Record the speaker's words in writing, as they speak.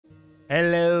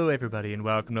Hello everybody and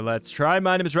welcome to Let's Try.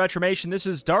 My name is Retromation. This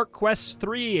is Dark Quest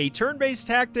 3, a turn-based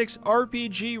tactics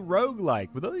RPG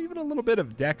roguelike with even a little bit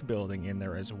of deck building in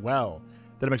there as well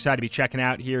that I'm excited to be checking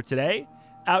out here today.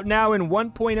 Out now in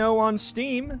 1.0 on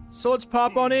Steam, so let's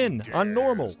pop on in on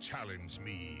normal. Challenge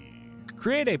me.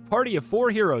 Create a party of 4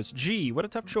 heroes. Gee, what a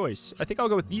tough choice. I think I'll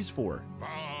go with these 4.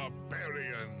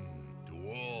 Barbarian,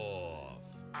 dwarf,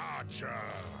 archer,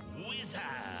 wizard.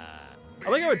 I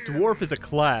like how a dwarf is a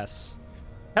class.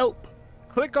 Help.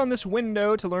 Click on this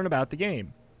window to learn about the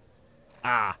game.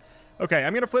 Okay,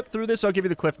 I'm going to flip through this. I'll give you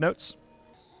the cliff notes.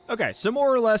 Okay, so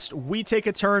more or less, we take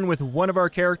a turn with one of our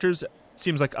characters,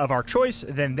 seems like of our choice,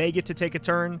 then they get to take a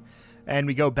turn, and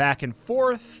we go back and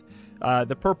forth.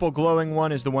 The purple glowing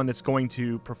one is the one that's going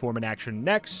to perform an action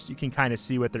next. You can kind of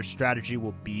see what their strategy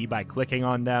will be by clicking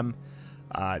on them.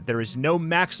 There is no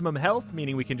maximum health,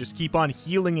 meaning we can just keep on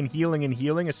healing and healing and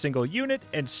healing a single unit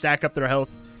and stack up their health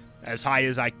as high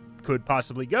as I could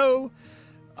possibly go.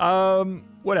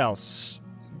 What else?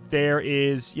 There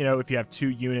is, you know, if you have 2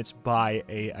 units by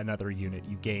another unit,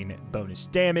 you gain bonus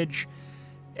damage.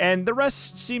 And the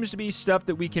rest seems to be stuff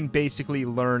that we can basically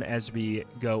learn as we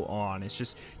go on. It's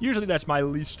just, usually that's my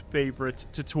least favorite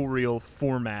tutorial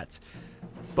format.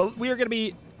 But we are going to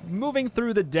be moving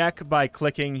through the deck by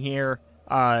clicking here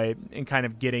and kind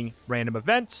of getting random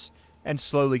events and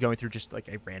slowly going through just like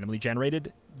a randomly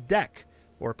generated deck.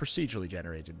 Or a procedurally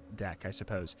generated deck, I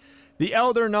suppose. The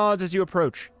Elder nods as you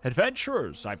approach.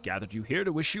 Adventurers, I've gathered you here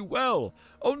to wish you well.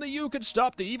 Only you can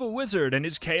stop the evil wizard and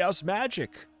his chaos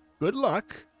magic. Good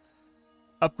luck.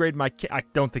 Upgrade my... I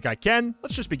don't think I can.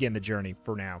 Let's just begin the journey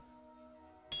for now.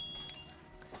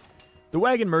 The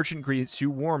wagon merchant greets you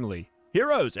warmly.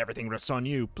 Heroes, everything rests on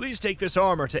you. Please take this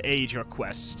armor to aid your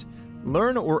quest.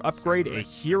 Learn or upgrade a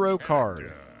hero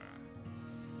card.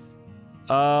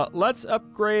 Let's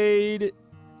upgrade...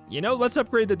 You know, let's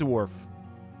upgrade the dwarf.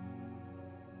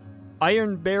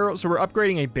 Iron barrel. So we're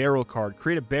upgrading a barrel card.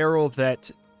 Create a barrel that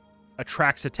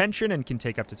attracts attention and can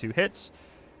take up to 2 hits.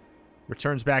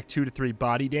 Returns back 2 to 3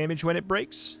 body damage when it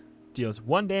breaks. Deals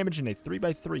 1 damage and a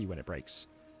 3/3 when it breaks.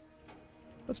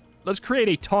 Let's create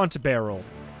a taunt barrel.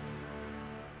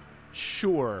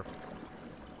 Sure.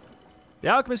 The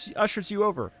alchemist ushers you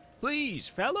over. Please,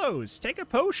 fellows, take a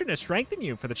potion to strengthen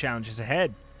you for the challenges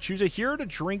ahead. Choose a hero to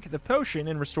drink the potion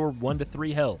and restore 1 to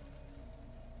 3 health.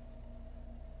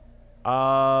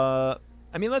 I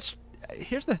mean,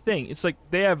 here's the thing. It's like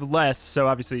they have less, so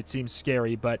obviously it seems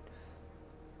scary, but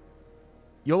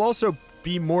you'll also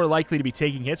be more likely to be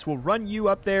taking hits. We'll run you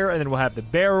up there, and then we'll have the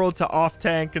barrel to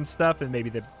off-tank and stuff, and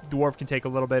maybe the dwarf can take a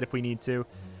little bit if we need to.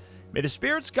 May the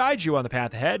spirits guide you on the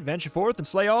path ahead. Venture forth and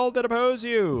slay all that oppose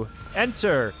you.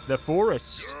 Enter the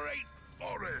forest. Great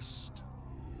forest.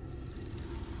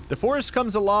 The forest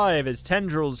comes alive as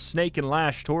tendrils snake and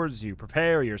lash towards you.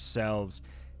 Prepare yourselves.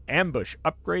 Ambush,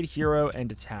 upgrade hero, and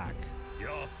attack.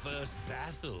 Your first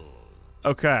battle.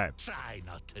 Okay. Try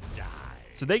not to die.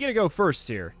 So they get to go first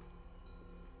here.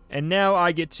 And now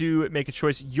I get to make a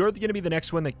choice. You're going to be the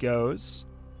next one that goes.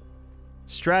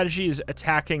 Strategy is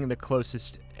attacking the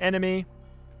closest enemy.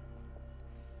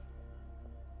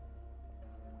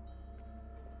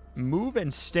 Move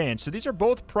and stand. So these are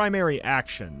both primary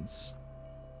actions.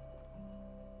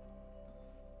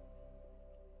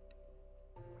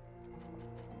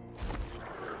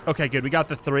 Okay, good. We got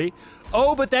the 3.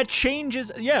 Oh, but that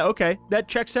changes. Yeah, okay. That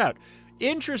checks out.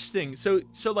 Interesting. So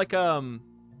like, That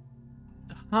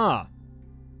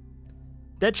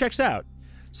checks out.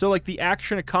 So, like, the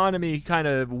action economy kind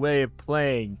of way of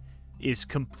playing is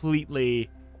completely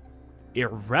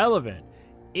irrelevant.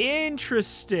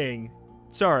 Interesting.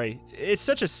 Sorry. It's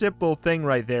such a simple thing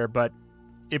right there, but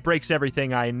it breaks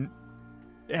everything I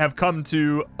have come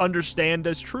to understand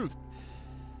as truth.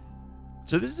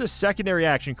 So this is a secondary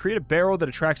action. Create a barrel that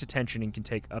attracts attention and can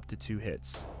take up to 2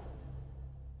 hits.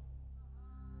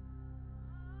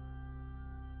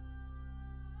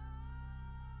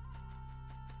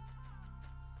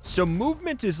 So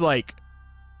movement is like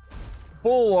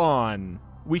full on.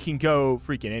 We can go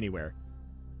freaking anywhere.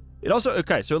 It also,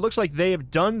 okay, so it looks like they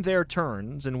have done their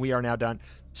turns and we are now done.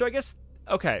 So I guess,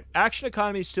 okay, action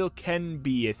economy still can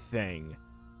be a thing.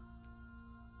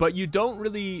 But you don't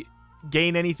really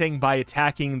gain anything by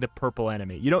attacking the purple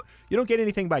enemy. You don't get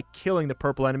anything by killing the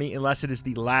purple enemy unless it is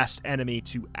the last enemy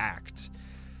to act.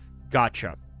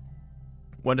 Gotcha.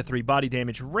 1 to 3 body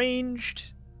damage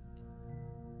ranged.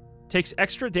 Takes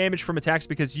extra damage from attacks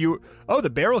because you... Oh, the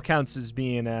barrel counts as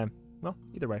being... well,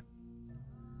 either way.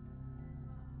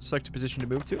 Select a position to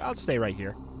move to. I'll stay right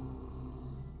here.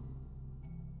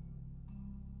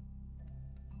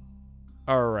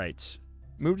 All right.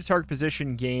 Move to target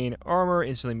position, gain armor,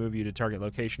 instantly move you to target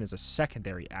location as a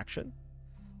secondary action.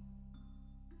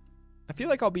 I feel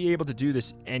like I'll be able to do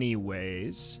this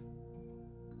anyways.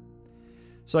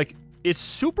 So, like, it's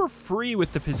super free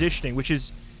with the positioning, which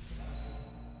is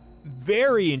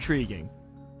very intriguing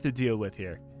to deal with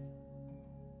here.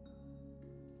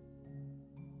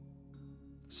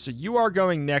 So you are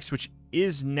going next, which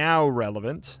is now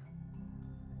relevant.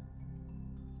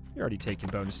 You're already taking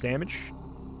bonus damage.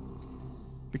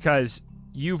 Because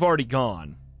you've already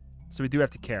gone. So we do have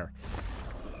to care.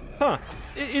 Huh.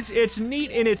 It's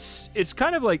neat, and it's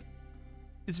kind of like...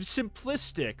 It's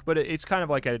simplistic, but it's kind of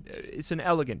like it's an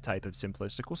elegant type of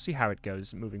simplistic. We'll see how it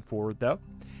goes moving forward, though.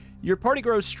 Your party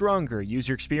grows stronger. Use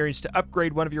your experience to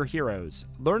upgrade one of your heroes.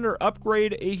 Learn or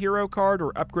upgrade a hero card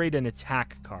or upgrade an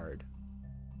attack card.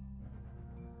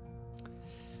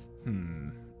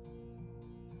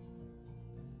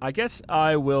 I guess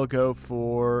I will go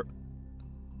for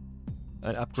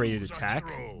an upgraded attack.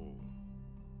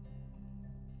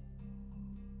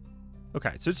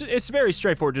 Okay, so it's very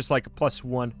straightforward, just like a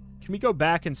 +1. Can we go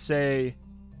back and say...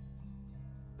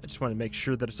 I just want to make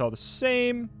sure that it's all the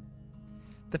same.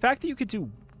 The fact that you could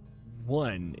do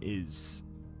 1 is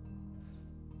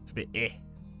a bit eh.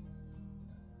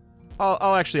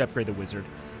 I'll actually upgrade the wizard.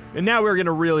 And now we're going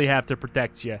to really have to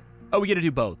protect you. Oh, we got to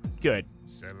do both. Good.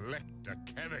 Select a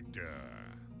character.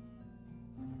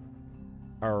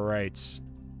 All right.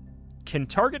 Can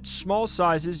target small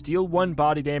sizes, deal 1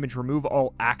 body damage, remove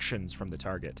all actions from the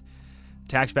target.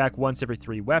 Attacks back once every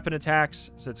 3 weapon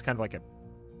attacks. So it's kind of like a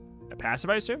passive,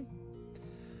 I assume.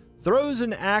 Throws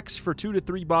an axe for 2 to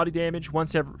 3 body damage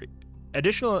once every...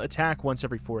 Additional attack once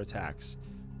every 4 attacks.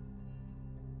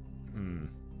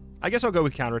 I guess I'll go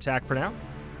with counterattack for now.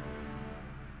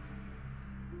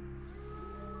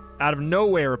 Out of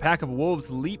nowhere, a pack of wolves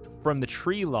leap from the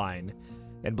tree line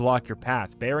and block your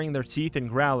path, baring their teeth and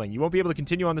growling. You won't be able to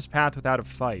continue on this path without a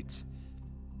fight.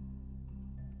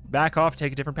 Back off,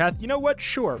 take a different path. You know what?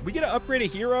 Sure. We get to upgrade a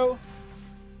hero.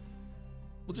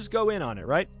 We'll just go in on it,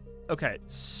 right? Okay,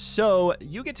 so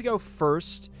you get to go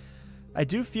first. I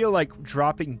do feel like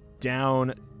dropping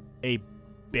down a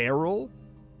barrel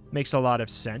makes a lot of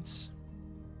sense.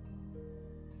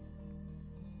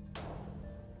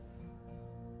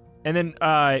 And then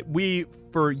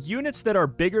for units that are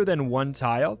bigger than 1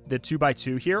 tile, the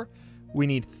 2x2 here, we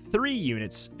need 3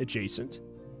 units adjacent.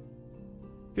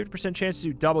 50% chance to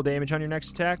do double damage on your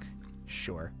next attack?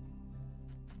 Sure.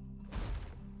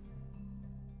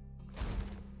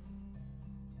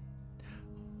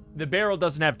 The barrel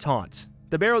doesn't have taunt.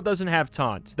 The barrel doesn't have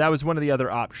taunt. That was one of the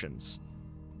other options.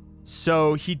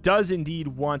 So he does indeed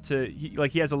want to...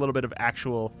 He has a little bit of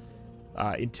actual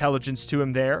intelligence to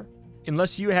him there.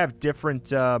 Unless you have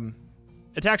different...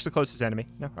 attacks the closest enemy.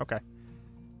 No? Okay.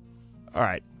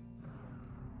 Alright.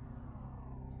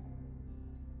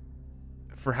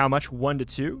 For how much? 1 to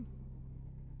 2?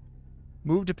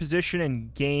 Move to position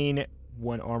and gain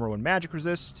 1 armor, 1 magic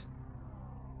resist.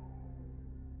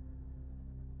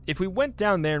 If we went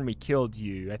down there and we killed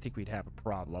you, I think we'd have a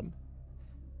problem.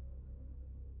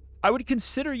 I would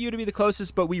consider you to be the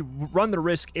closest, but we run the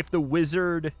risk if the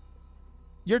wizard...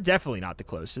 You're definitely not the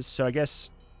closest, so I guess...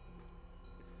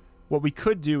 What we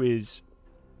could do is...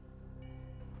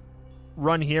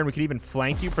 Run here, and we could even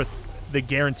flank you for the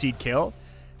guaranteed kill.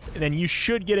 And then you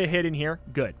should get a hit in here.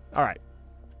 Good. Alright.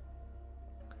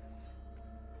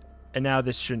 And now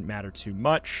this shouldn't matter too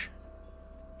much.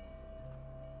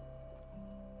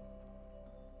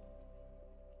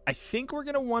 I think we're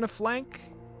going to want to flank.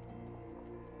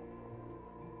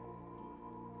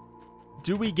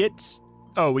 Do we get...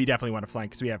 Oh, we definitely want to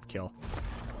flank because we have kill.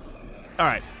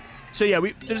 Alright. So yeah,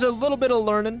 there's a little bit of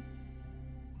learning.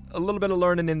 A little bit of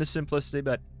learning in the simplicity,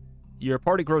 but your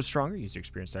party grows stronger. Use your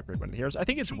experience to upgrade one of the heroes. I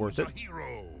think it's worth it.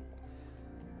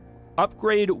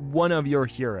 Upgrade one of your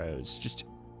heroes. Just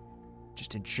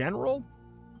in general.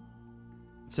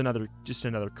 It's just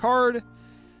another card.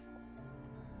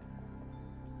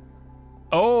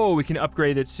 Oh, we can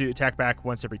upgrade it to attack back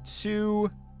once every 2.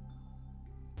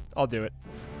 I'll do it.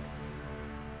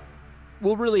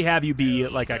 We'll really have you be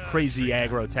like a crazy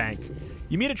aggro tank.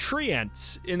 You meet a tree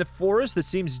ant in the forest that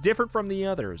seems different from the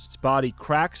others. Its body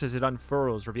cracks as it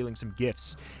unfurls, revealing some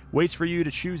gifts. Waits for you to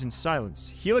choose in silence.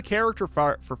 Heal a character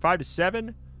for 5 to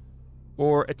 7,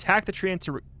 or attack the tree ant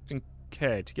to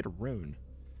get a rune.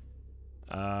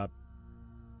 +1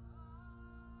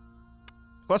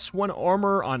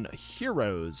 armor on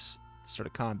heroes to start a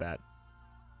combat.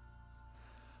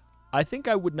 I think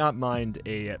I would not mind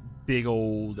a big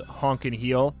old honkin'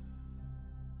 heal.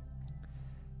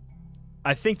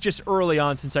 I think just early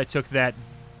on, since I took that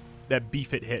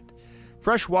beef it hit.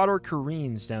 Fresh water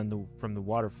careens down from the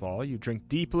waterfall. You drink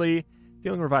deeply,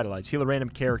 feeling revitalized. Heal a random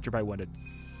character by 1 to...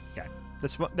 Okay,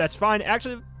 that's fine.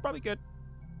 Actually, probably good.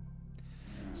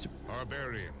 So,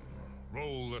 Barbarian,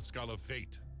 roll the skull of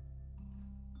fate.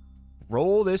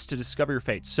 roll this to discover your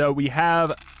fate. So we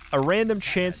have a random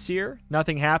chance here.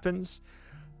 Nothing happens.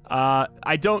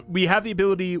 We have the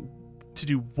ability to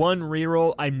do 1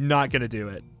 reroll. I'm not going to do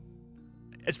it.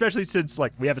 Especially since,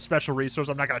 like, we have a special resource.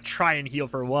 I'm not going to try and heal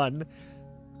for 1.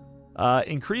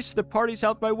 Increase the party's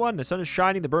health by 1. The sun is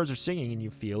shining, the birds are singing, and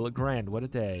you feel grand. What a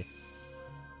day.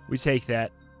 We take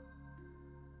that.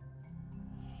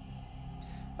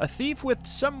 A thief with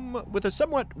a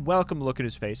somewhat welcome look in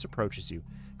his face approaches you.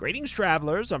 Greetings,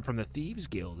 travelers. I'm from the Thieves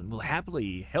Guild and will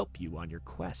happily help you on your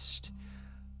quest.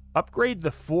 Upgrade the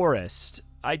forest.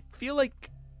 I feel like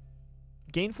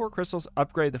gain 4 crystals,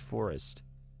 upgrade the forest.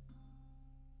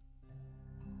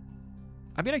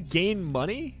 I'm going to gain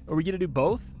money? Are we going to do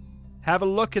both? Have a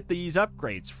look at these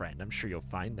upgrades, friend. I'm sure you'll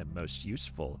find them most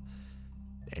useful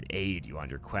and aid you on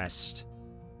your quest.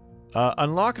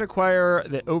 Unlock and acquire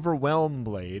the Overwhelm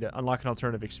Blade. Unlock an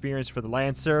alternative experience for the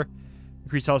Lancer.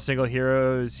 Increase all single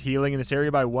heroes healing in this area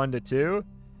by 1 to 2.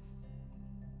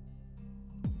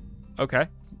 Okay.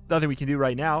 Nothing we can do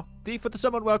right now. Thief with the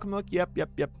somewhat welcome look. Yep.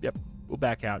 We'll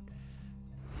back out.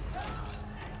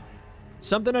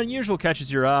 Something unusual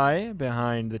catches your eye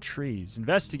behind the trees.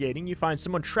 Investigating, you find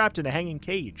someone trapped in a hanging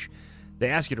cage. They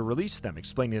ask you to release them,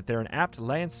 explaining that they're an apt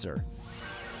Lancer.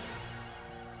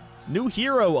 New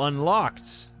hero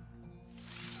unlocked.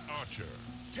 Archer,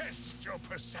 test your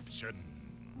perception.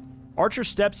 Archer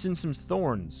steps in some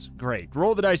thorns. Great.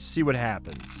 Roll the dice to see what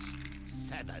happens.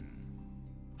 7.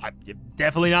 I'm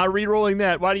definitely not re-rolling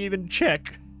that. Why do you even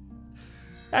check?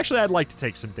 Actually, I'd like to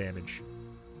take some damage.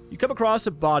 You come across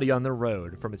a body on the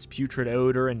road. From its putrid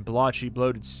odor and blotchy,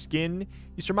 bloated skin,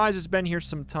 you surmise it's been here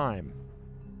some time.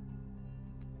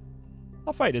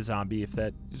 I'll fight a zombie if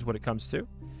that is what it comes to.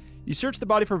 You search the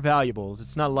body for valuables.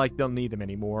 It's not like they'll need them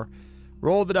anymore.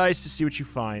 Roll the dice to see what you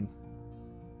find.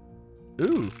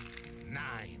 Ooh.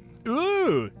 9.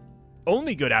 Ooh.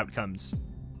 Only good outcomes.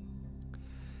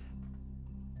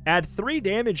 Add 3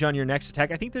 damage on your next attack.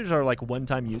 I think those are like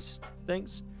one-time use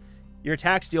things. Your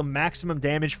attacks deal maximum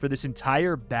damage for this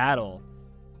entire battle.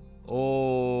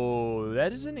 Oh,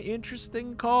 that is an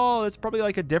interesting call. It's probably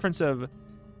like a difference of...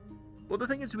 Well, the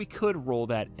thing is we could roll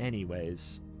that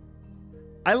anyways.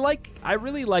 I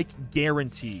really like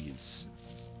guarantees.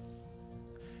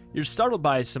 You're startled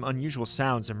by some unusual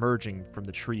sounds emerging from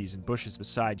the trees and bushes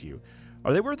beside you.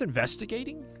 Are they worth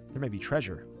investigating? There may be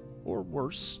treasure. Or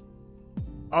worse.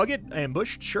 I'll get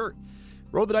ambushed, sure.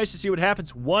 Roll the dice to see what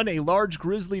happens. 1, a large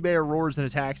grizzly bear roars and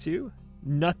attacks you.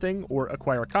 Nothing, or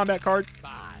acquire a combat card.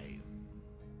 5.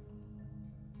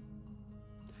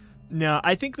 No,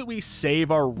 I think that we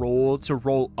save our roll to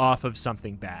roll off of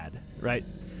something bad, right?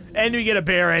 And we get a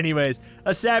bear anyways.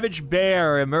 A savage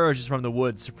bear emerges from the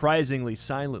woods, surprisingly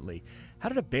silently. How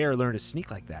did a bear learn to sneak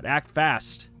like that? Act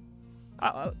fast.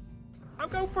 I'll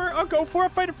go for it. I'll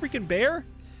fight a freaking bear.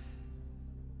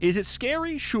 Is it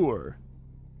scary? Sure.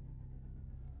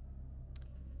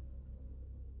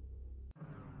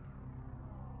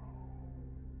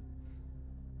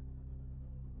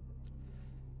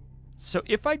 So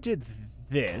if I did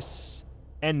this,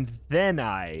 and then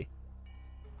I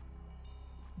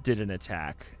did an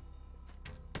attack,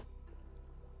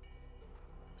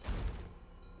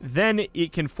 then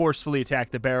it can forcefully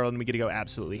attack the barrel, and we get to go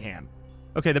absolutely ham.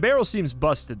 Okay, the barrel seems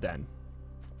busted then.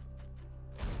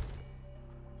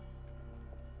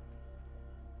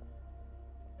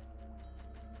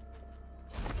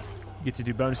 You get to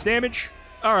do bonus damage.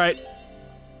 All right.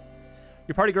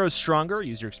 Your party grows stronger.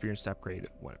 Use your experience to upgrade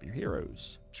one of your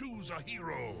heroes. Choose a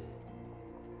hero.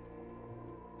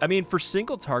 I mean, for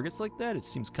single targets like that, it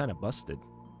seems kind of busted.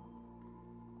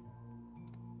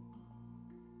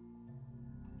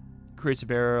 Creates a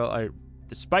barrel.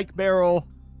 The spike barrel.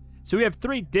 So we have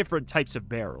 3 different types of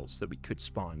barrels that we could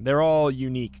spawn. They're all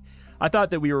unique. I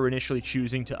thought that we were initially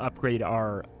choosing to upgrade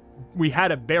our... We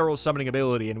had a barrel summoning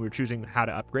ability, and we were choosing how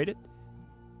to upgrade it.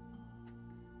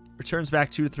 Returns back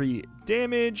 2 to 3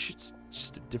 damage. It's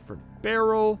just a different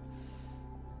barrel.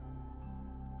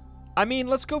 I mean,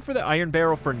 let's go for the iron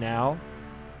barrel for now.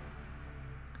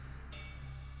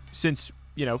 Since,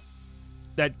 you know,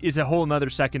 that is a whole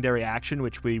nother secondary action,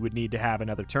 which we would need to have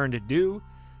another turn to do.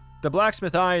 The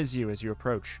blacksmith eyes you as you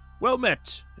approach. Well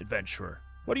met, adventurer.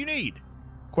 What do you need?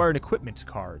 Acquire an equipment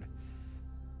card.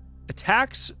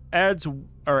 Attacks adds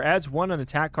 1 on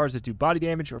attack cards that do body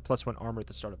damage or +1 armor at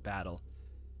the start of battle.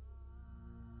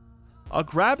 I'll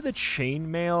grab the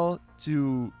chainmail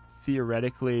to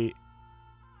theoretically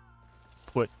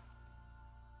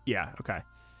Yeah, okay.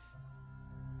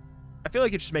 I feel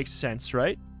like it just makes sense,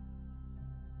 right?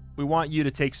 We want you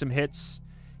to take some hits.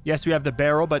 Yes, we have the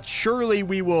barrel, but surely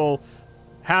we will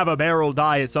have a barrel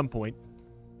die at some point.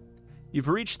 You've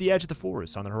reached the edge of the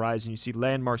forest. On the horizon, you see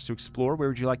landmarks to explore. Where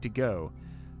would you like to go?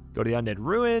 Go to the Undead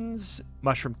Ruins,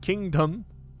 Mushroom Kingdom.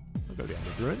 We'll go to the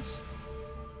Undead Ruins.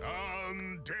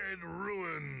 Undead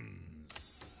Ruins.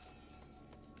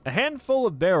 A handful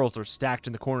of barrels are stacked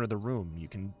in the corner of the room. You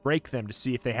can break them to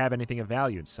see if they have anything of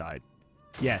value inside.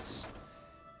 Yes.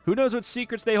 Who knows what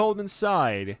secrets they hold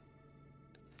inside?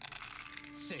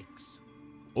 6.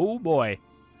 Oh, boy.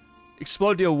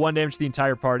 Explode deal 1 damage to the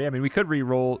entire party. I mean, we could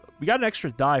re-roll. We got an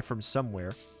extra die from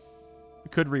somewhere. We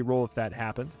could re-roll if that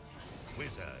happened.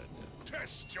 Wizard,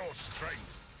 test your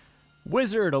strength.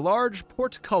 Wizard, a large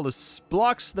portcullis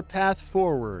blocks the path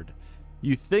forward.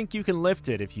 You think you can lift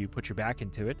it if you put your back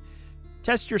into it.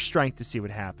 Test your strength to see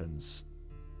what happens.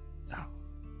 Oh.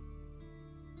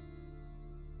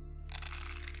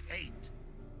 8.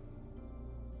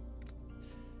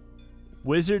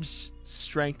 Wizard's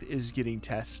strength is getting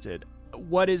tested.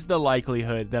 What is the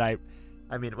likelihood that I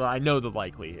mean, well, I know the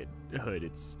likelihood.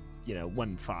 It's, 1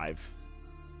 in 5.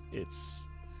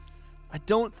 I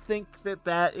don't think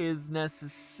that is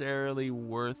necessarily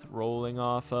worth rolling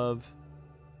off of.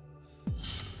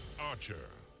 Archer,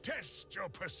 test your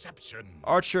perception.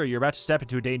 Archer, you're about to step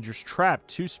into a dangerous trap.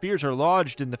 2 spears are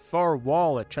lodged in the far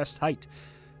wall at chest height.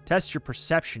 Test your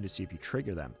perception to see if you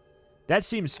trigger them. That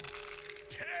seems...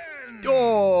 10.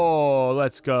 Oh,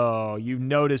 let's go. You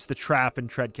notice the trap and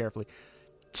tread carefully.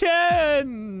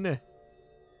 10!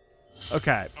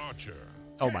 Okay. Archer,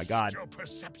 Oh my God. your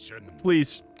perception.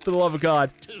 Please, for the love of God.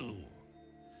 2.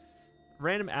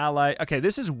 Random ally. Okay,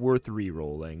 this is worth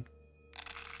re-rolling.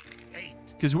 8.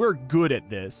 Because we're good at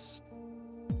this.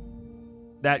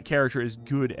 That character is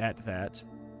good at that.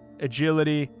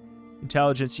 Agility,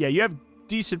 intelligence. Yeah, you have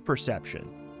decent perception.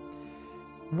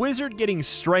 Wizard getting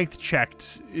strength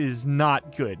checked is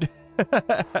not good.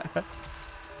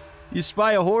 You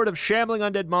spy a horde of shambling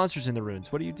undead monsters in the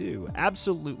ruins. What do you do?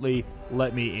 Absolutely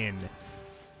let me in.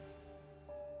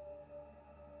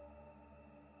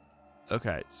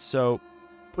 Okay, so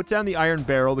put down the iron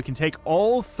barrel. We can take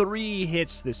all 3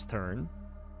 hits this turn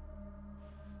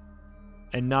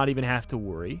and not even have to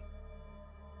worry.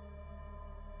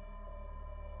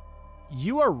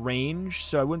 You are ranged,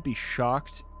 so I wouldn't be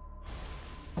shocked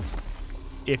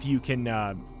if you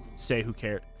can say who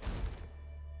cares.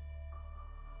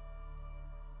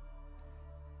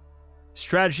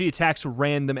 Strategy attacks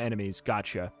random enemies.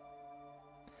 Gotcha.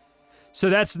 So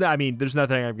that's, I mean, there's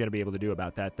nothing I'm going to be able to do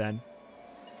about that then.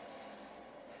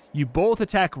 You both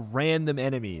attack random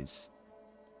enemies.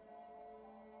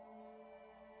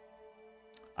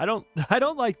 I don't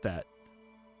like that.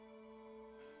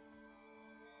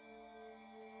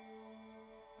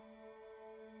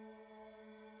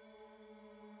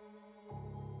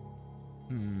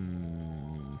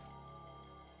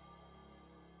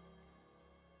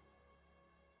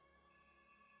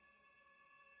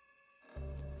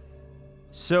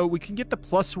 So we can get the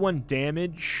 +1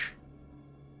 damage.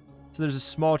 So there's a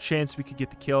small chance we could get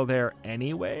the kill there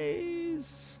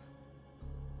anyways.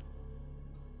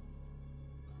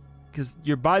 Because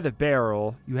you're by the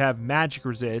barrel. You have magic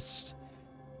resist.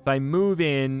 If I move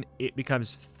in, it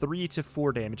becomes 3 to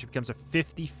 4 damage. It becomes a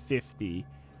 50-50.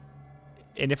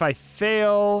 And if I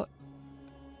fail,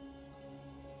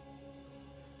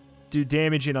 do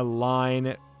damage in a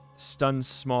line, stun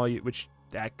small, which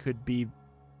that could be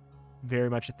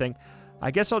very much a thing. I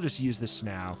guess I'll just use this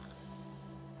now.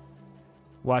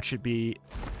 Watch it be.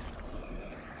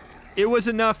 It was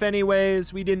enough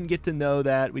anyways. We didn't get to know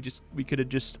that. We could have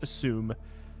just assumed.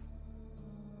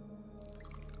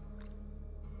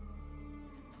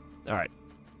 All right.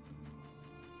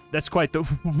 That's quite the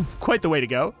quite the way to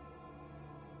go.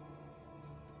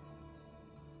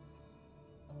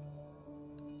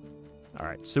 All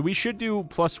right. So we should do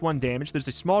 +1 damage. There's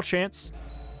a small chance.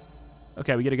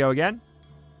 Okay, we get to go again.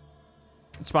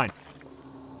 It's fine.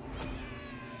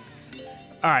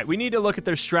 All right, we need to look at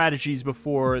their strategies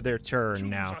before their turn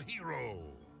now. A hero.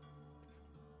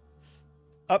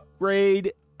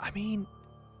 Upgrade. I mean,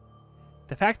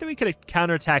 the fact that we could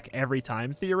counterattack every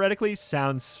time, theoretically,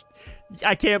 sounds...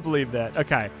 I can't believe that.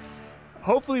 Okay.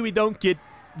 Hopefully we don't get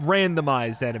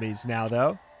randomized enemies now,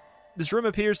 though. This room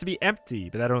appears to be empty,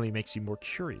 but that only makes you more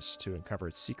curious to uncover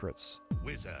its secrets.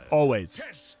 Wizard, always.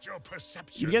 Test your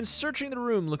perception. You begin searching the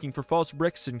room, looking for false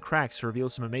bricks and cracks to reveal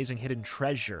some amazing hidden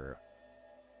treasure.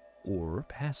 Or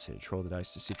passage. Roll the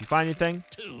dice to see if you find anything.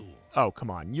 2. Oh, come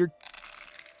on.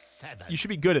 7. You should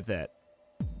be good at that.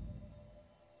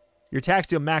 Your attacks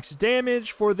deal max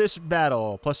damage for this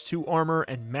battle, +2 armor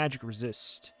and magic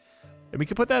resist. And we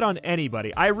can put that on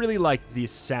anybody. I really like the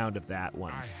sound of that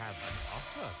one. I have an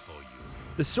offer for you.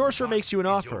 The sorcerer makes you an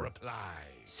What is offer. your reply?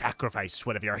 Sacrifice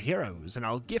one of your heroes, and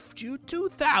I'll gift you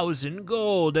 2,000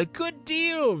 gold. A good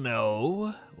deal,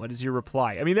 no? What is your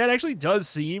reply? I mean, that actually does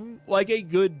seem like a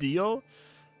good deal,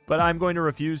 but I'm going to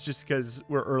refuse just because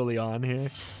we're early on here.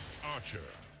 Archer,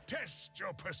 test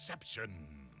your perception.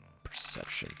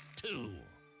 Perception. 2.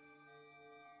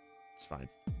 It's fine.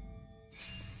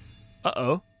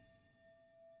 Uh-oh.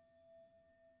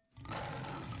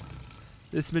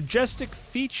 This majestic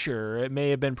feature may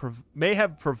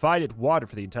have provided water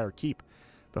for the entire keep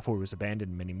before it was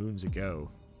abandoned many moons ago.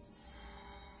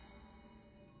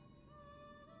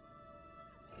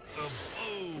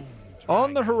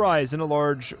 On the horizon, a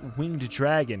large winged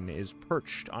dragon is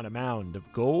perched on a mound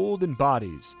of golden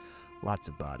bodies. Lots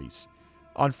of bodies.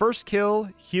 On first kill,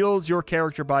 heals your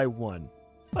character by 1.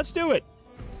 Let's do it.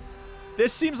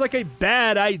 This seems like a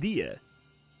bad idea.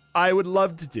 I would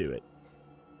love to do it.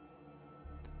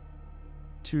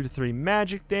 2 to 3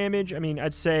 magic damage. I mean,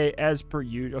 I'd say as per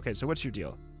you. Okay, so what's your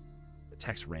deal?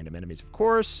 Attacks random enemies, of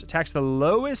course. Attacks the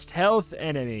lowest health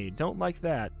enemy. Don't like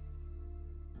that.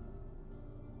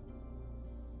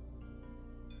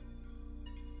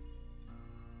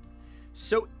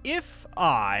 So if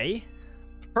I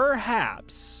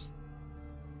perhaps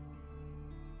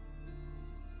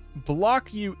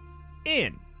block you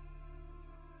in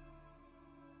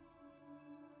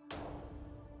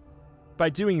by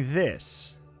doing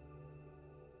this,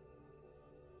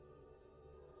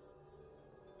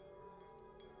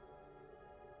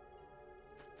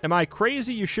 am I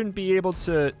crazy? You shouldn't be able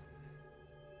to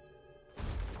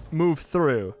move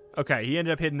through. Okay, he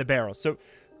ended up hitting the barrel. So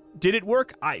did it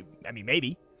work? I mean,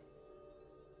 maybe.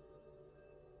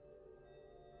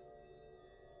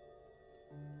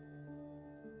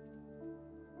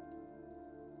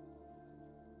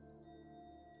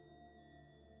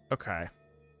 Okay.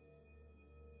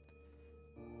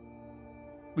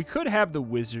 We could have the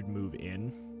wizard move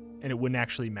in, and it wouldn't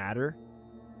actually matter.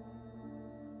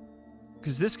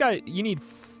 Because this guy, we need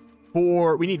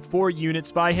 4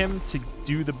 units by him to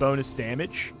do the bonus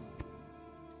damage.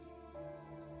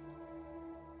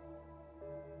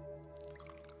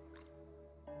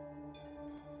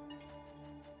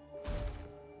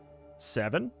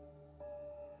 Seven.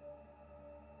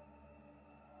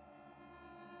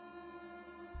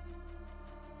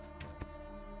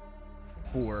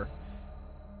 Four.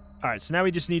 All right, so now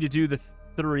we just need to do the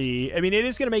 3. I mean, it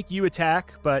is going to make you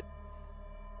attack, but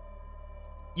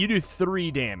you do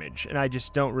 3 damage, and I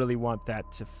just don't really want that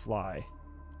to fly.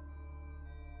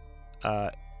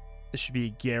 This should be a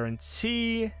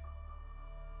guarantee.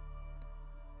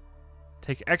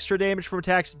 Take extra damage from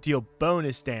attacks, deal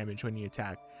bonus damage when you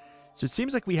attack. So it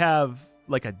seems like we have,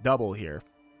 like, a double here.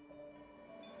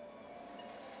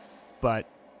 But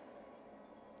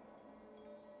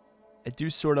I do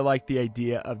sort of like the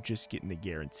idea of just getting the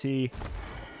guarantee.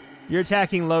 You're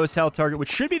attacking lowest health target,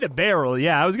 which should be the barrel.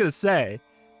 Yeah, I was going to say.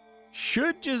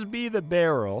 Should just be the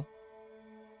barrel.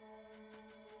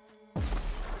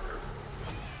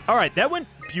 All right, that went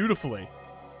beautifully.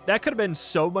 That could have been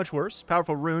so much worse.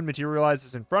 Powerful rune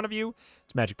materializes in front of you.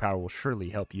 Its magic power will surely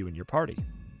help you and your party.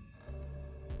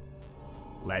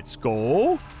 Let's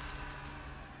go.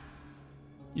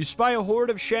 You spy a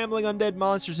horde of shambling undead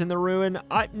monsters in the ruin.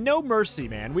 No mercy,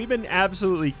 man. We've been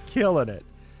absolutely killing it.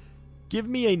 Give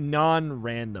me a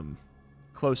non-random.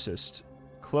 Closest.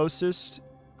 Closest.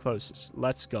 Closest.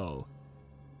 Let's go.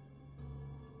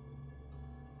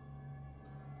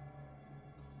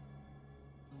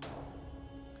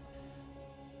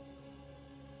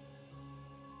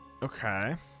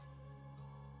 Okay.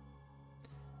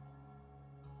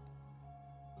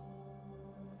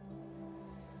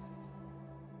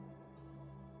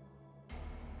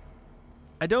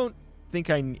 I don't think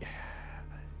I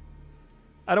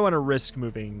don't want to risk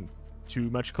moving too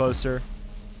much closer.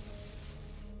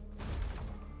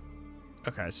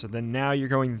 Okay, so then now you're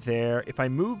going there. If I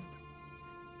move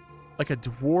like a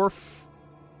dwarf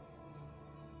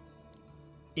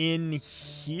in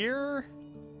here,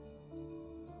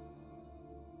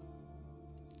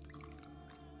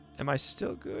 am I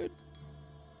still good?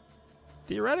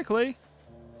 Theoretically.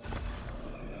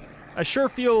 I sure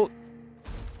feel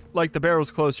like the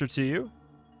barrel's closer to you.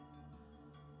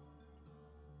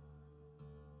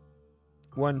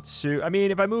 1, 2. I mean,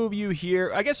 if I move you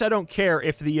here, I guess I don't care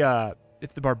if the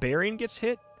barbarian gets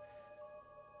hit.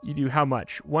 You do how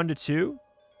much? 1 to 2?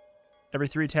 Every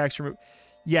 3 attacks remove.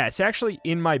 Yeah, it's actually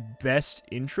in my best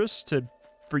interest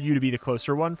for you to be the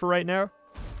closer one for right now.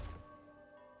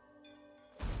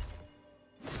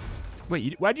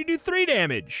 Wait, why'd you do 3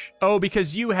 damage? Oh,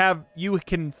 because you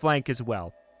can flank as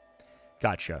well.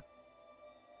 Gotcha.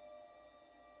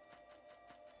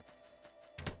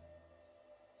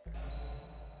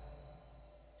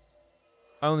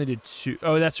 I only did 2.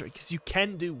 Oh, that's right, because you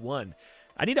can do 1.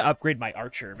 I need to upgrade my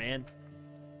archer, man.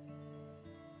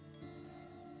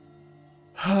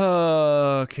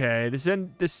 Okay,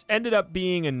 this ended up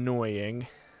being annoying.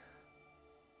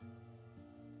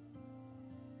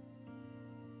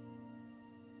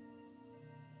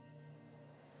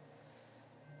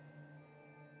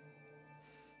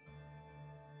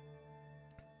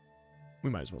 We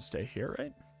might as well stay here,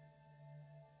 right?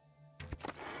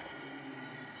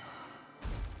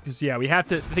 Because, yeah,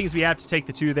 the thing is we have to take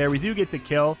the 2 there. We do get the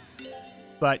kill,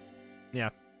 but, yeah.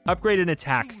 Upgrade an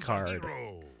attack card.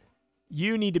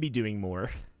 You need to be doing more.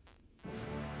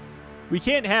 We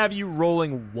can't have you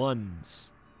rolling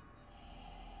 1s.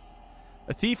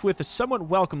 A thief with a somewhat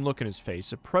welcome look in his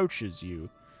face approaches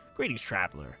you. Greetings,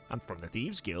 traveler. I'm from the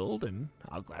Thieves Guild, and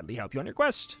I'll gladly help you on your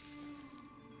quest.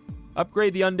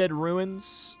 Upgrade the undead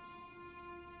ruins.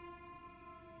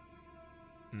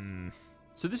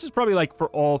 So this is probably like for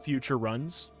all future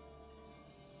runs.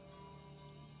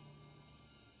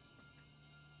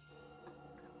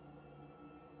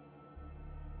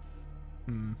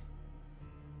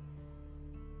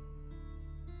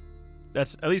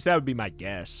 At least that would be my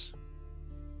guess.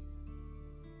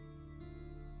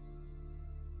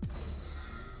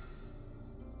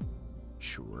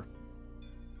 Sure.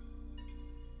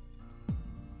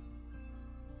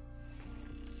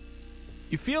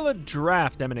 You feel a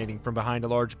draft emanating from behind a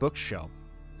large bookshelf.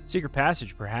 Secret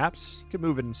passage, perhaps. You could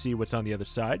move it and see what's on the other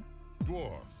side.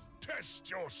 Dwarf,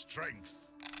 test your strength.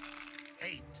 8.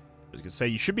 I was going to say,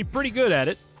 you should be pretty good at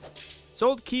it. This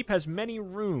old keep has many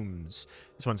rooms.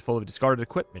 This one's full of discarded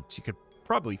equipment. You could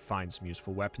probably find some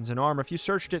useful weapons and armor if you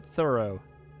searched it thorough.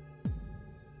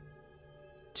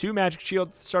 2 magic shield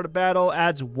at the start of battle.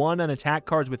 Adds 1 on attack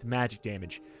cards with magic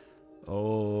damage.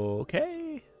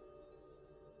 Okay.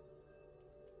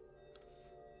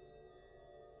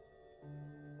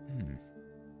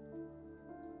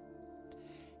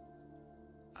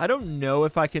 I don't know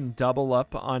if I can double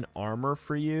up on armor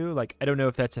for you. Like, I don't know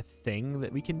if that's a thing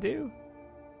that we can do.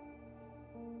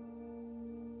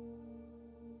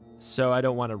 So I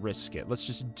don't want to risk it. Let's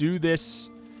just do this.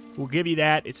 We'll give you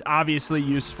that. It's obviously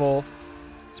useful.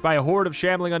 It's by a horde of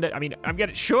shambling undead. I mean, I'm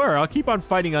getting... Sure, I'll keep on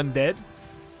fighting undead.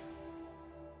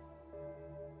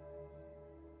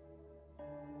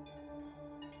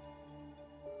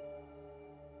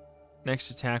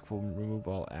 Next attack will remove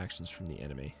all actions from the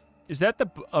enemy. Is that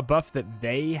a buff that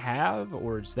they have,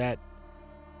 or is that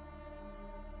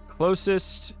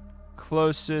closest?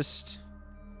 Good.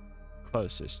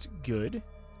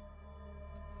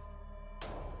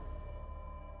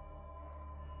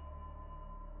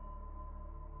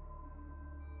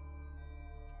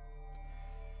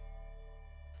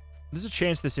 There's a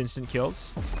chance this instant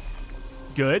kills.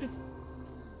 Good.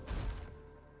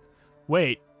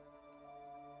 Wait.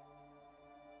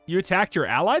 You attacked your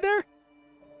ally there?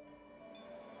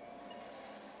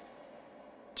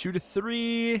 2 to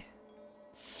 3.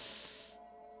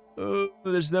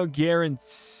 There's no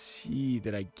guarantee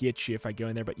that I get you if I go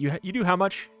in there, but you do how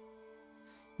much?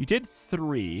 You did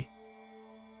 3.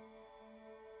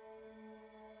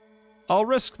 I'll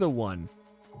risk the 1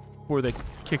 for the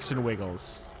kicks and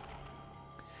wiggles.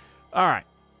 All right.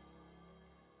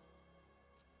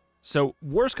 So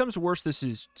worst comes to worst, this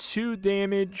is 2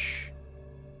 damage.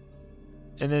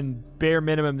 And then bare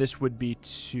minimum, this would be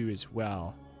 2 as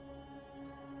well.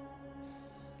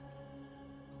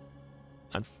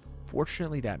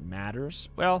 Unfortunately, that matters.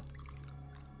 Well,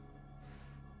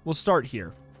 we'll start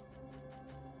here.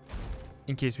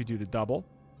 In case we do the double.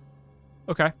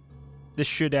 Okay. This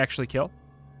should actually kill.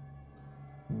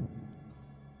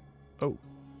 Oh.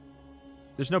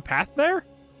 There's no path there?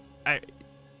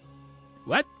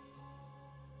 What?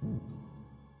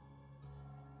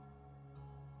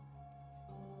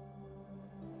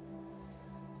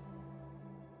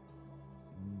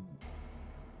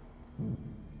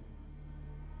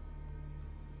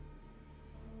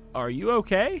 Are you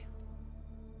okay?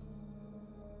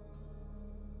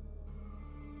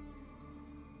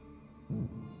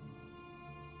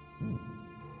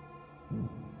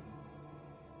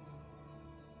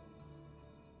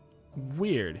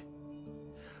 Weird.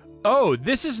 Oh,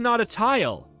 this is not a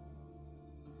tile.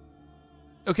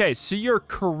 Okay, so you're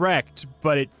correct,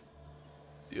 but it...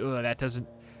 that doesn't...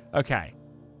 Okay.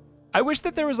 I wish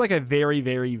that there was like a very,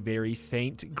 very, very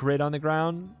faint grid on the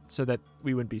ground so that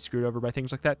we wouldn't be screwed over by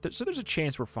things like that. So there's a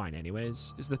chance we're fine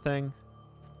anyways, is the thing.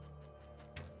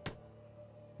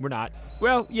 We're not.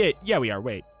 Well, yeah, we are.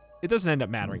 Wait. It doesn't end up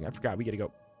mattering. I forgot. We gotta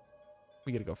go.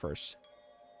 We gotta go first.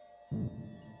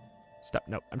 Stop.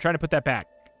 Nope. I'm trying to put that back.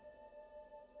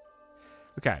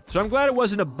 Okay. So I'm glad it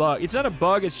wasn't a bug. It's not a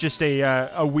bug. It's just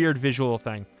a weird visual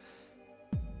thing.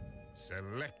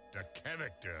 Select a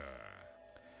character.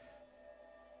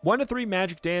 1 to 3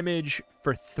 magic damage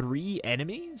for 3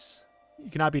 enemies. You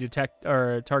cannot be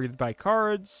targeted by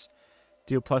cards.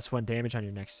 Deal +1 damage on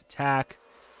your next attack.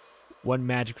 1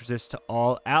 magic resist to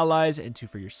all allies and 2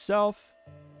 for yourself.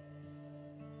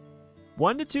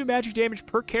 1 to 2 magic damage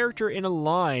per character in a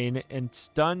line and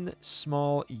stun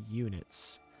small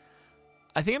units.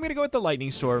 I think I'm going to go with the Lightning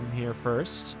Storm here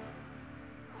first.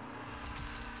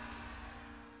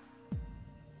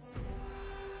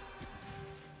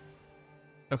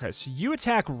 Okay, so you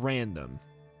attack random.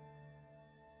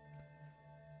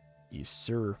 Yes,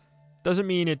 sir. Doesn't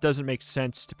mean it doesn't make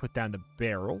sense to put down the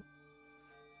barrel.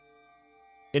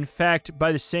 In fact,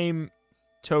 by the same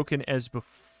token as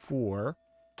before,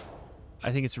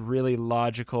 I think it's really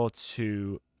logical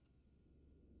to...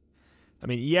 I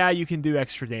mean, yeah, you can do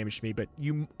extra damage to me, but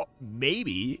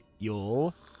maybe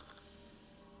you'll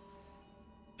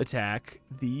attack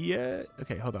the...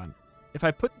 okay, hold on. If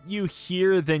I put you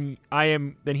here, then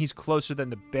he's closer than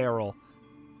the barrel.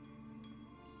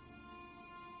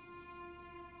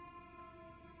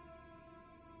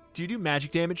 Do you do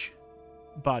magic damage?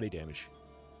 Body damage.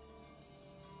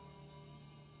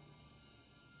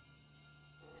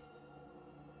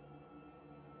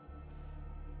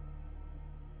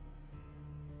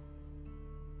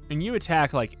 And you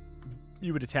attack like...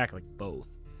 You would attack like both.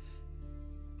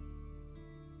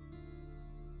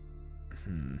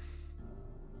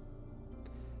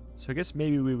 So I guess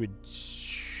maybe we would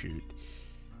shoot.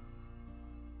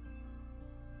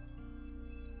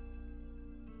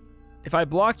 If I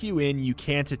block you in, you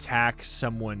can't attack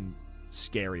someone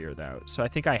scarier, though. So I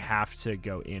think I have to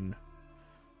go in.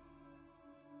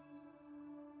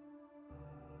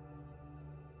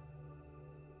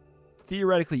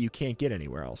 Theoretically, you can't get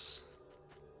anywhere else.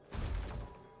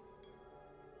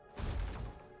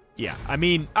 Yeah, I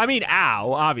mean,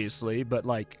 ow, obviously, but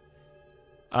like...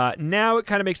 now it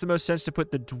kind of makes the most sense to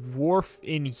put the dwarf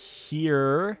in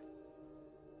here.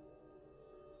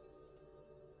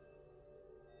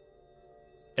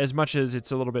 As much as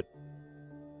it's a little bit...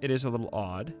 It is a little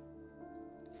odd.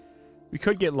 We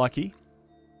could get lucky.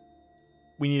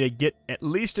 We need to get at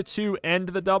least a 2 and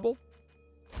the double.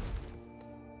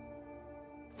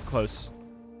 Close.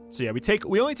 So yeah,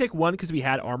 we only take 1 because we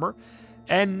had armor.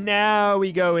 And now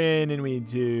we go in and we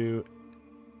do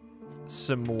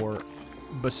some more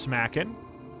besmacking.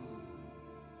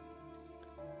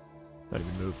 Don't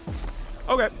even move.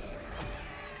 Okay.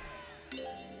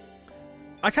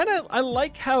 I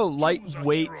like how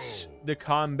lightweight the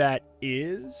combat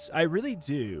is. I really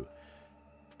do.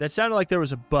 That sounded like there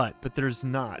was a but there's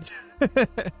not.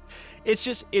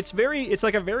 It's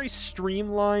like a very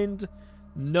streamlined,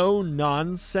 no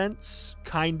nonsense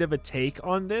kind of a take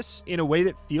on this in a way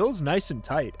that feels nice and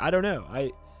tight. I don't know.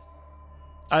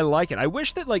 I like it. I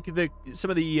wish that like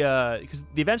some of the because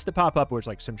the events that pop up where it's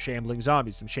like some shambling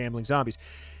zombies.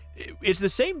 It's the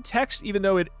same text, even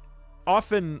though it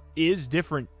often is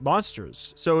different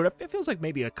monsters. So it feels like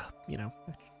maybe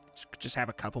just have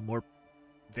a couple more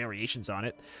variations on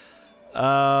it.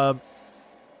 I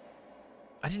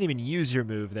didn't even use your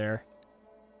move there.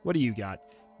 What do you got?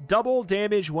 Double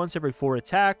damage once every 4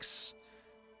 attacks.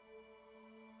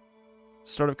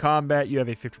 Start of combat, you have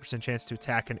a 50% chance to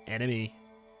attack an enemy.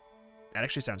 That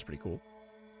actually sounds pretty cool.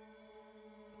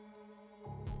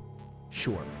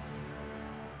 Sure.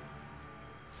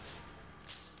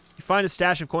 You find a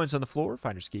stash of coins on the floor,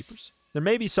 finders keepers. There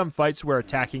may be some fights where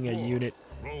attacking a unit...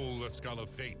 Roll the skull of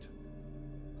fate.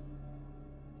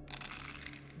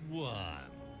 1.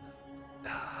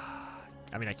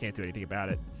 I mean, I can't do anything about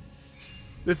it.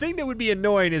 The thing that would be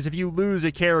annoying is if you lose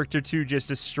a character to just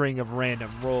a string of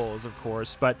random rolls, of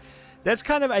course. But that's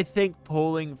kind of, I think,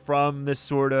 pulling from this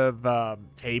sort of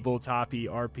tabletop-y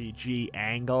RPG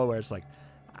angle where it's like,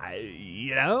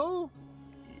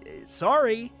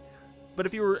 sorry. But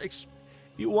if you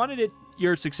wanted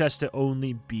your success to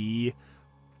only be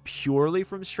purely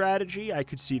from strategy, I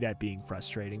could see that being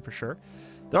frustrating for sure.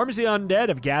 The armies of the undead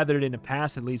have gathered in a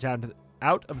pass that leads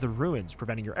out of the ruins,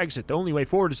 preventing your exit. The only way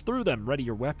forward is through them. Ready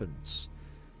your weapons.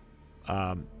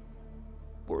 What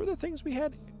were the things we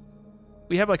had?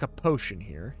 We have like a potion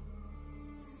here.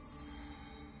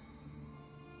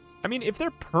 I mean, if they're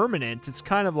permanent, it's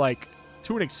kind of like,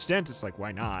 to an extent, it's like,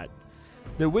 why not?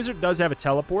 The wizard does have a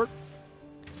teleport.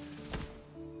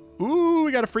 Ooh,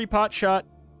 we got a free pot shot.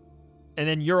 And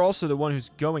then you're also the one who's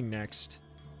going next.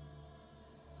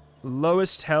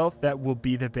 Lowest health, that will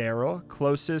be the barrel.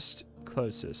 Closest.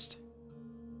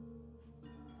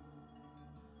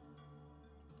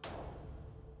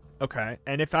 Okay,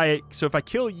 and if I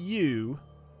kill you,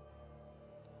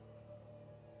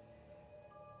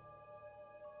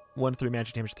 1-3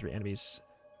 magic damage to 3 enemies.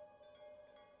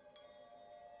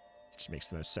 It just makes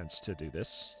the most sense to do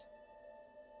this.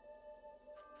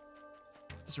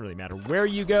 Doesn't really matter where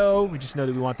you go. We just know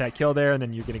that we want that kill there, and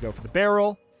then you're going to go for the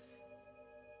barrel.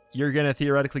 You're going to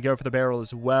theoretically go for the barrel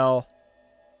as well.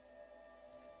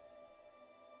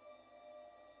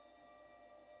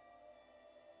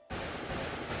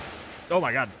 Oh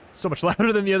my god, so much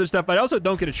louder than the other stuff, but I also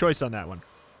don't get a choice on that one.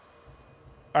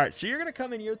 All right, so you're going to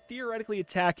come in, you're theoretically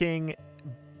attacking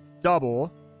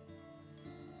double.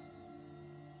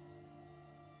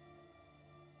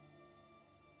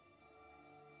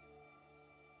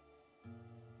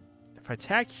 If I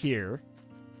attack here,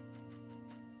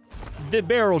 the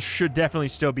barrel should definitely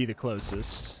still be the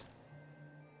closest.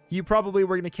 You probably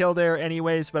were going to kill there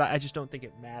anyways, but I just don't think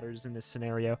it matters in this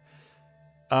scenario.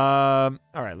 All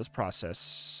right, let's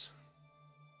process.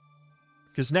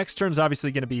 Because next turn's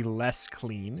obviously going to be less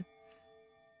clean.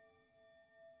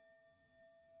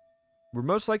 We're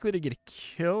most likely to get a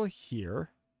kill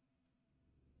here.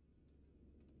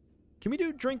 Can we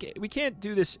do drink? We can't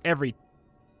do this every...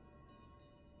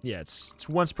 Yeah, it's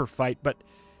once per fight, but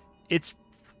it's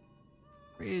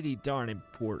pretty darn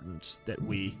important that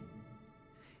we...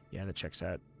 Yeah, that checks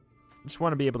out. Just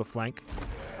want to be able to flank.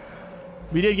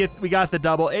 We got the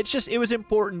double. It was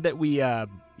important that we,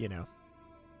 you know,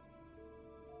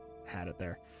 had it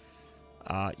there.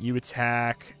 You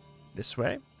attack this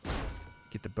way.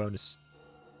 Get the bonus.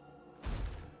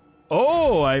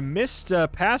 Oh, I missed a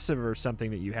passive or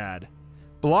something that you had.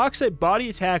 Blocks a body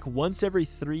attack once every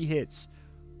 3 hits.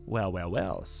 Well, well,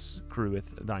 well,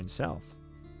 screweth thine self.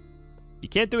 You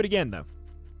can't do it again, though.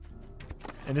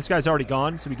 And this guy's already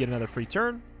gone, so we get another free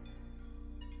turn.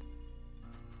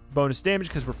 Bonus damage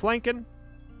because we're flanking.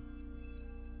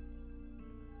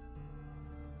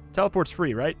 Teleport's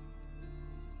free, right?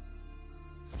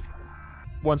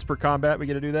 Once per combat, we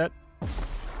get to do that.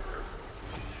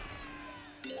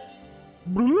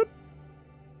 Bloop.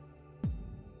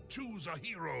 Choose a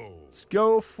hero. Let's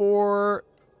go for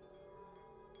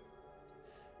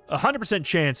 100%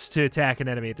 chance to attack an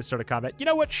enemy at the start of combat. You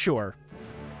know what? Sure.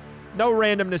 No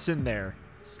randomness in there.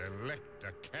 Select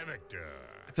a character.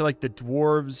 I feel like the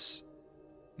dwarves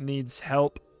needs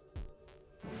help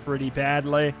pretty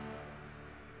badly.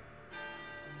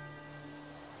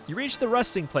 You reach the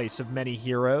resting place of many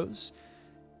heroes.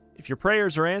 If your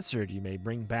prayers are answered, you may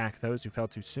bring back those who fell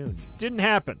too soon. Didn't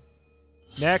happen.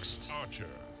 Next. Archer,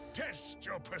 test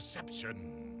your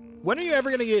perception. When are you ever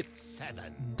going to get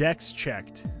 7. dex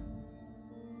checked?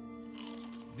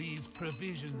 These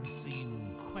provisions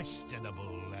seem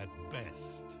questionable at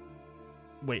best.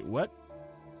 Wait, what?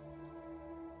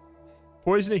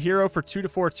 Poison a hero for 2 to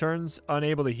 4 turns,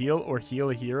 unable to heal or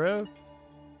heal a hero?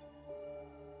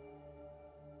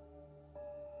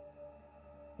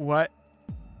 What?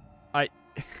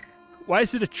 Why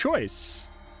is it a choice?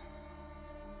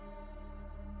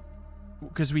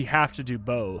 Because we have to do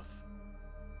both.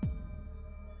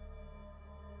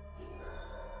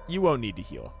 You won't need to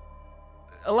heal.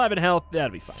 11 health,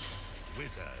 that'll be fine.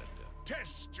 Wizard,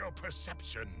 test your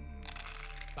perception.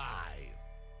 5.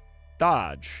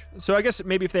 Dodge. So I guess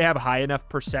maybe if they have high enough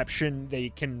perception,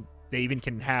 they even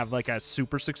can have like a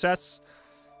super success.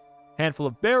 Handful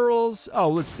of barrels. Oh,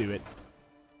 let's do it.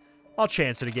 I'll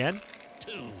chance it again.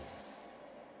 2.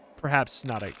 Perhaps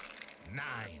not a... 9.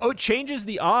 Oh, it changes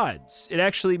the odds. It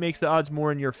actually makes the odds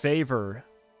more in your favor.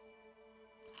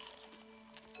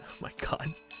 Oh my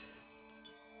god.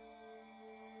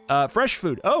 Fresh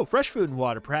food. Oh, fresh food and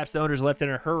water. Perhaps the owner's left in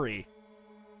a hurry.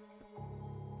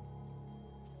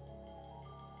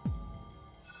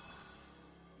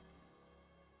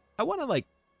 I want to, like...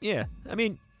 Yeah, I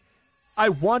mean... I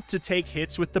want to take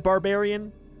hits with the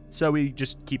barbarian, so we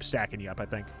just keep stacking you up, I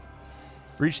think.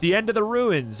 Reach the end of the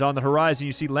ruins. On the horizon,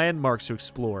 you see landmarks to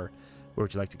explore. Where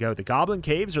would you like to go? The Goblin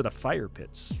Caves or the Fire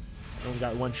Pits? Only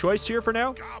got one choice here for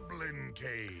now. Goblin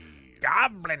Cave.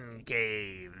 Goblin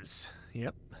Caves.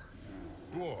 Yep.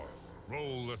 Dwarf,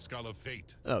 roll the Skull of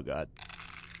Fate. Oh, God.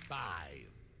 5.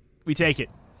 We take it.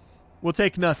 We'll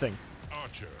take nothing.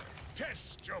 Archer,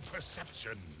 test your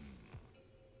perception.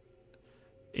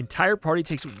 Entire party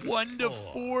takes 1 to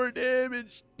 4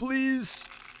 damage. Please.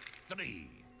 3.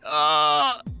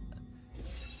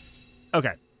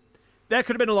 Okay. That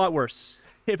could have been a lot worse.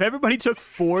 If everybody took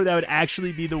 4, that would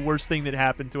actually be the worst thing that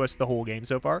happened to us the whole game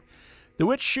so far. The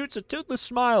witch shoots a toothless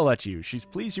smile at you. She's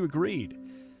pleased you agreed.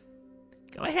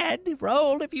 Go ahead,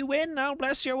 roll. If you win, I'll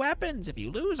bless your weapons. If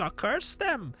you lose, I'll curse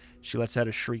them. She lets out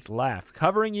a shrieked laugh,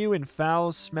 covering you in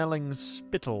foul-smelling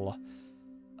spittle.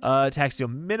 Attacks deal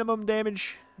minimum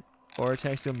damage, or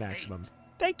attacks deal maximum.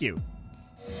 Thank you.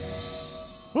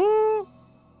 Woo!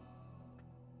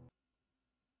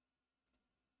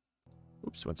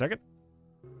 Oops, 1 second.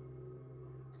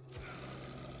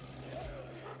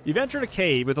 You've entered a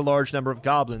cave with a large number of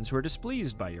goblins who are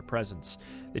displeased by your presence.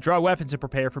 They draw weapons and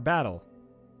prepare for battle.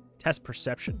 Test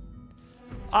perception.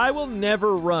 I will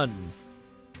never run.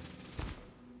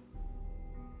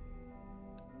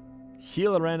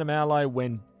 Heal a random ally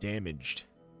when damaged.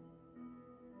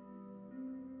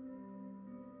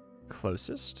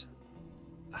 Closest.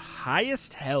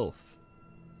 Highest health.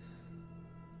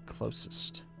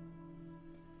 Closest.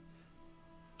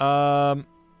 Can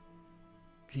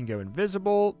go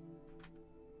invisible.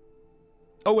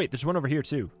 Oh, wait, there's one over here,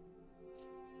 too.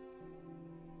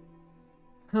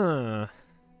 Huh.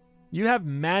 You have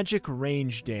magic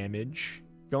range damage.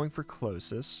 Going for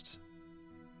closest.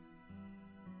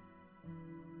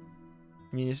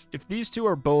 I mean, if these two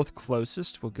are both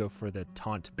closest, we'll go for the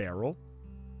taunt barrel.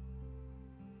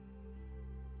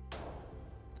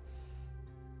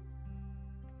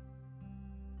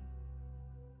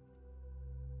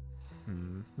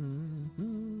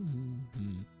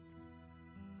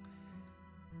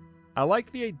 I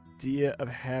like the idea of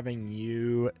having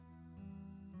you...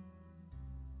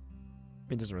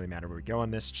 It doesn't really matter where we go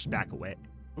on this. Just back away.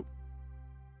 Oop.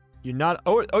 You're not...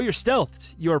 Oh, you're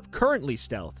stealthed. You're currently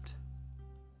stealthed.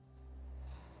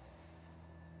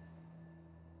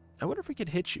 I wonder if we could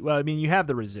hit you. Well, I mean, you have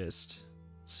the resist,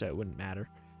 so it wouldn't matter.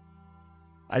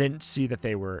 I didn't see that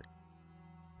they were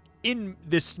in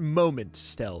this moment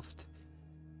stealthed.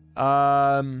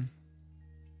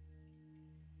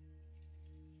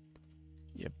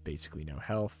 Yeah, basically no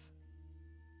health.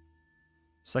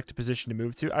 Select a position to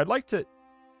move to. I'd like to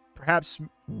perhaps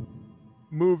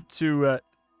move to...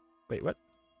 Wait, what?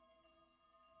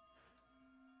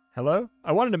 Hello?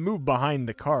 I wanted to move behind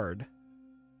the card.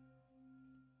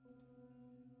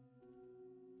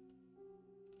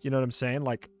 You know what I'm saying?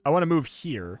 Like, I want to move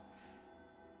here.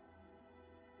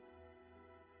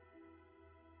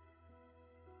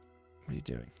 What are you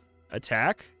doing?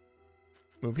 Attack?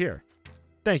 Move here.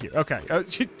 Thank you. Okay. Oh,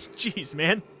 jeez,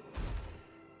 man.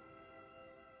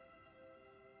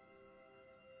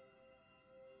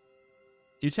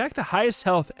 You attack the highest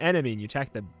health enemy and you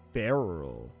attack the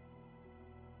barrel.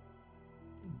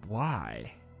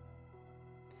 Why?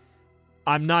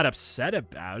 I'm not upset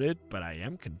about it, but I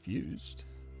am confused.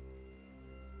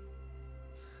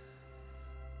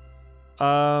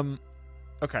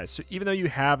 Okay, so even though you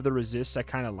have the resist, I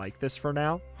kind of like this for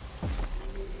now.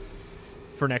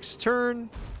 For next turn,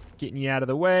 getting you out of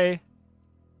the way.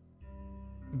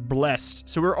 Blessed.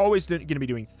 So we're always going to be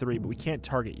doing 3, but we can't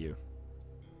target you.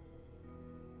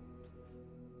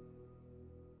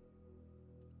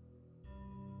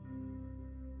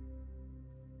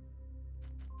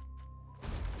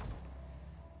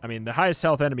 I mean, the highest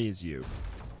health enemy is you.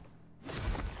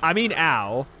 I mean,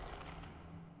 ow.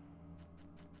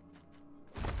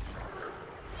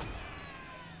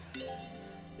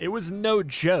 It was no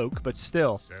joke, but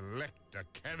still. Select a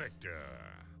character.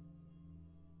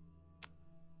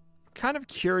 Kind of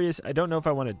curious. I don't know if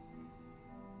I want to...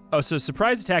 Oh, so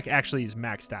surprise attack actually is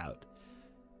maxed out.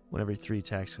 Whenever 3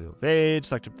 attacks will evade,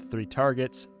 select up to 3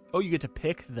 targets. Oh, you get to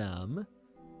pick them.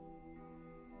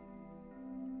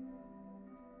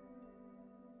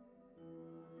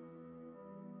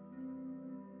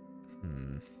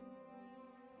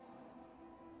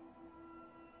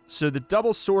 So the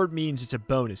double sword means it's a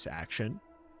bonus action.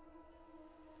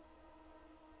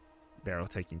 Barrel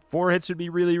taking 4 hits would be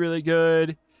really, really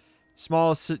good.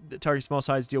 Target small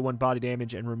size, deal 1 body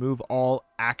damage, and remove all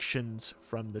actions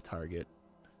from the target.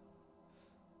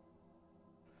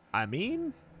 I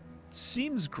mean,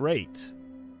 seems great.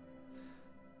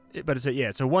 But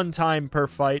it's a one-time per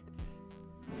fight.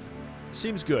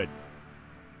 Seems good.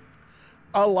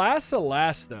 Alas,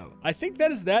 though. I think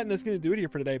that is that, and that's going to do it here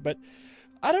for today. But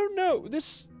I don't know.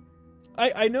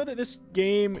 I know that this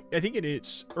game, I think in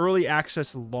its early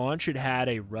access launch, it had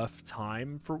a rough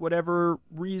time for whatever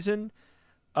reason.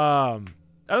 I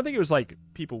don't think it was like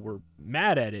people were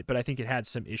mad at it, but I think it had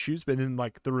some issues. But then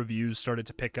like the reviews started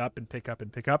to pick up and pick up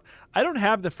and pick up. I don't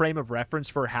have the frame of reference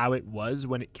for how it was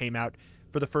when it came out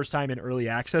for the first time in early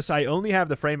access. I only have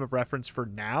the frame of reference for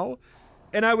now.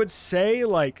 And I would say,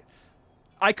 like,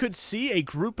 I could see a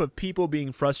group of people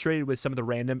being frustrated with some of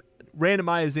the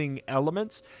randomizing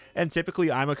elements, and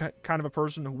typically I'm a kind of a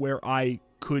person where I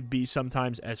could be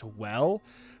sometimes as well,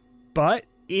 but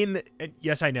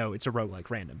yes, I know it's a roguelike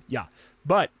random, yeah,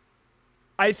 but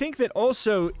I think that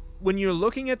also when you're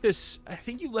looking at this, I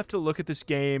think you have to look at this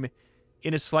game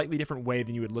in a slightly different way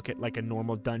than you would look at like a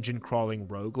normal dungeon crawling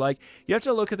roguelike. You have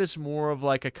to look at this more of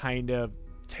like a kind of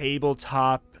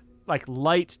tabletop, like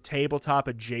light tabletop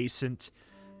adjacent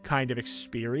kind of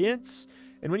experience.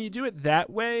 And when you do it that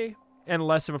way, and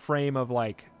less of a frame of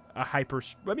like a hyper,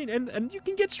 I mean, and you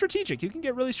can get strategic. You can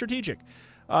get really strategic.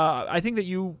 I think that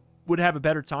you would have a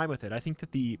better time with it. I think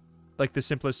that the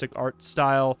simplistic art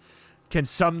style can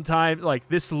sometimes, like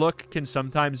this look can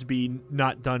sometimes be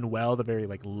not done well. The very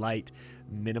like light,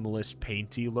 minimalist,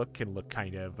 painty look can look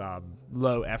kind of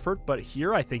low effort. But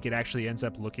here I think it actually ends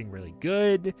up looking really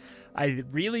good.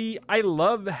 I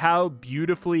love how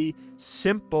beautifully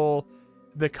simple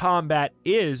the combat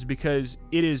is, because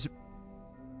it is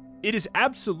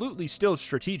absolutely still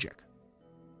strategic,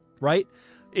 right?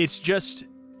 It's just,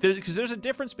 because there's a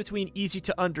difference between easy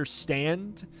to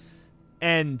understand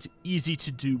and easy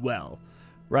to do well,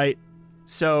 right?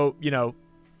 So, you know,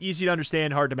 easy to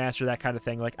understand, hard to master, that kind of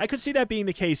thing. Like, I could see that being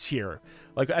the case here.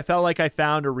 Like, I felt like I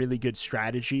found a really good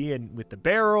strategy and with the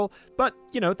barrel, but,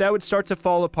 you know, that would start to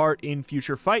fall apart in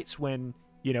future fights when,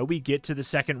 you know, we get to the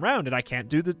second round and I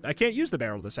can't use the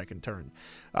barrel the second turn,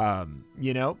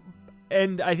 you know?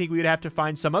 And I think we would have to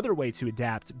find some other way to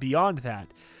adapt beyond that.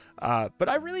 But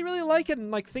I really, really like it. And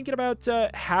like thinking about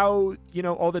how, you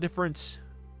know, all the different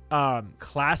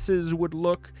classes would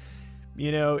look,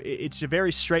 you know, it's a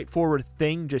very straightforward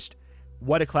thing. Just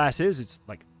what a class is. It's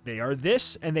like they are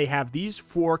this and they have these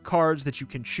 4 cards that you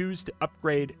can choose to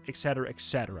upgrade, etc.,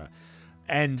 etc.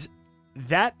 And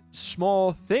that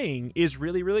small thing is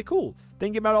really, really cool.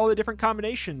 Thinking about all the different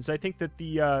combinations. I think that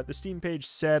the Steam page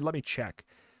said, let me check.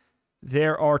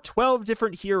 There are 12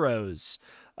 different heroes,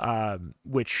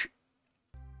 which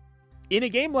in a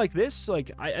game like this,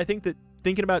 like I think that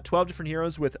thinking about 12 different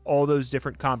heroes with all those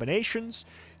different combinations,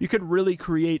 you could really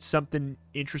create something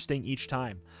interesting each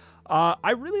time.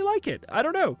 I really like it. I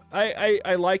don't know.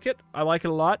 I like it. I like it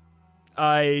a lot.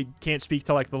 I can't speak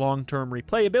to like the long-term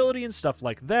replayability and stuff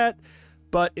like that,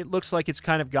 but it looks like it's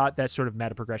kind of got that sort of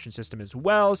meta progression system as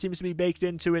well. Seems to be baked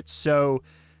into it. So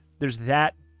there's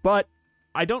that, but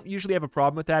I don't usually have a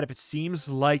problem with that if it seems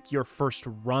like your first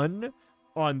run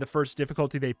on the first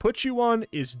difficulty they put you on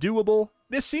is doable.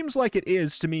 This seems like it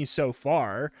is to me so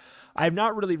far. I have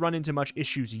not really run into much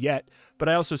issues yet, but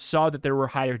I also saw that there were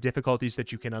higher difficulties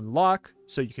that you can unlock,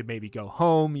 so you could maybe go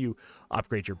home, you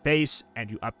upgrade your base,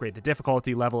 and you upgrade the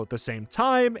difficulty level at the same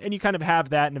time, and you kind of have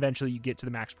that, and eventually you get to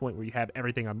the max point where you have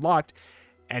everything unlocked,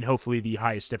 and hopefully the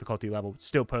highest difficulty level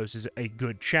still poses a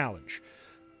good challenge.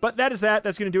 But that is that.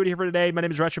 That's going to do it here for today. My name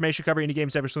is Retromation, covering indie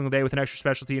games every single day with an extra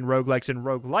specialty in roguelikes and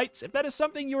roguelites. If that is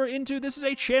something you are into, this is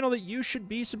a channel that you should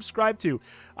be subscribed to.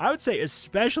 I would say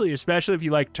especially if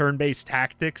you like turn-based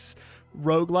tactics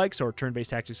roguelikes or turn-based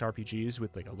tactics RPGs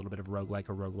with like a little bit of roguelike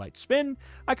or roguelite spin.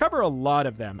 I cover a lot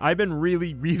of them. I've been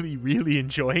really, really, really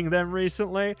enjoying them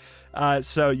recently,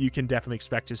 so you can definitely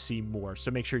expect to see more. So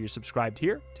make sure you're subscribed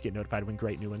here to get notified when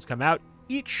great new ones come out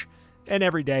each and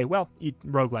every day. Well,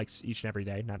 roguelikes each and every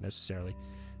day, not necessarily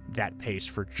that pace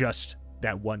for just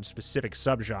that one specific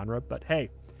subgenre, but hey,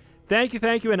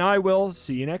 thank you, and I will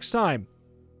see you next time.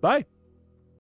 Bye.